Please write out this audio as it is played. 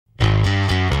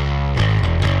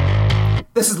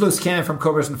This is Loose Cannon from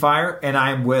Cobras and Fire, and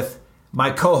I'm with my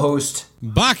co-host...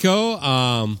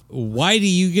 Baco. Why do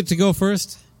you get to go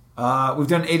first? We've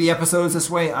done 80 episodes this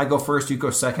way. I go first, you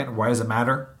go second. Why does it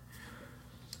matter?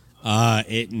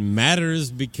 It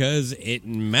matters because it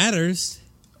matters.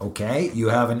 Okay, you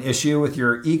have an issue with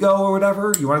your ego or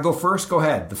whatever? You want to go first? Go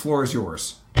ahead. The floor is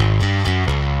yours.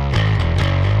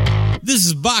 This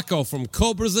is Baco from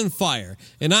Cobras and Fire,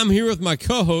 and I'm here with my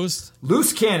co-host...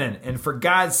 Loose Cannon, and for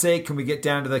God's sake, can we get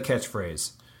down to the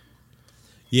catchphrase?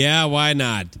 Yeah, why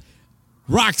not?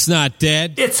 Rock's not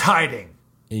dead. It's hiding.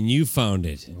 And you found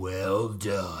it. Well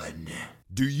done.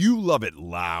 Do you love it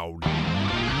loud?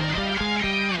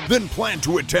 Then plan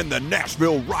to attend the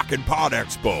Nashville Rock and Pod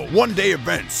Expo, one-day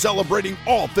event celebrating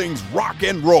all things rock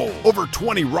and roll. Over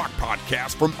 20 rock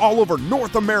podcasts from all over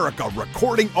North America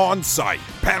recording on site.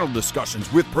 Panel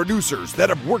discussions with producers that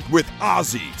have worked with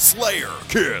Ozzy, Slayer,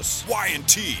 Kiss,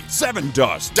 Y&T, Seven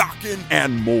Dust, Dokken,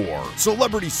 and more.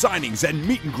 Celebrity signings and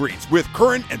meet and greets with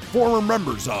current and former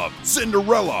members of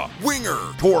Cinderella, Winger,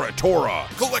 Tora Tora,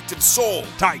 Collective Soul,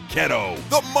 Taiketo,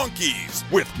 The Monkees,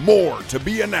 with more to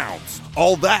be announced.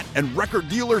 All that and record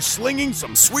dealers slinging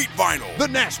some sweet vinyl. The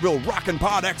Nashville Rock and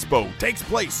Pod Expo takes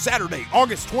place Saturday,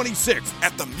 August 26th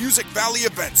at the Music Valley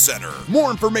Event Center.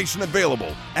 More information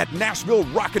available at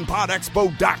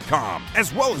NashvilleRockandPodExpo.com,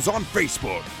 as well as on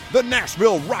Facebook. The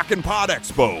Nashville Rock and Pod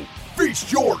Expo.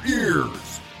 Feast your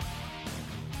ears.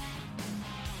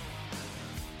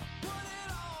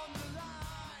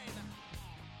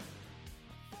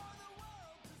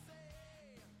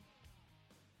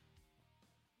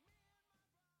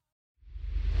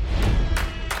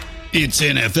 It's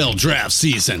NFL draft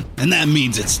season, and that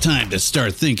means it's time to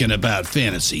start thinking about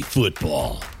fantasy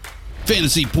football.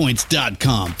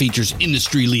 FantasyPoints.com features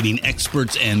industry-leading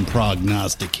experts and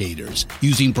prognosticators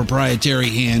using proprietary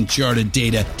hand-charted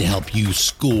data to help you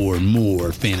score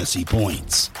more fantasy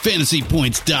points.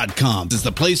 FantasyPoints.com is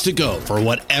the place to go for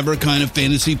whatever kind of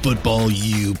fantasy football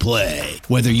you play.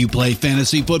 Whether you play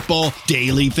fantasy football,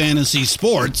 daily fantasy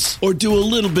sports, or do a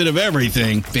little bit of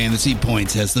everything, Fantasy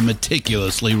Points has the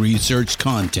meticulously researched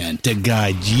content to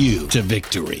guide you to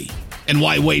victory. And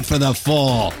why wait for the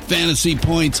fall? Fantasy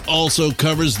Points also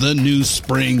covers the new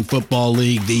spring football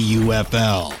league, the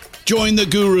UFL. Join the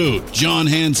guru, John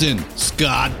Hansen,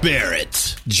 Scott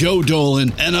Barrett, Joe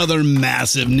Dolan, and other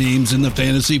massive names in the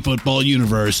fantasy football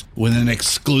universe with an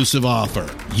exclusive offer.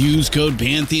 Use code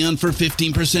Pantheon for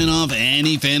 15% off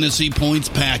any Fantasy Points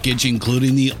package,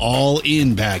 including the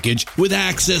all-in package, with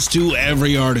access to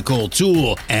every article,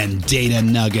 tool, and data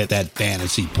nugget that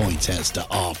Fantasy Points has to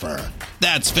offer.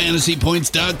 That's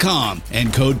FantasyPoints.com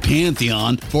and code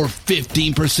Pantheon for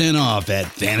 15% off at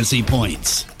Fantasy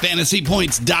Points.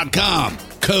 FantasyPoints.com,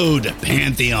 code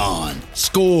Pantheon.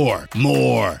 Score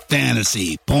more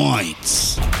fantasy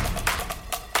points.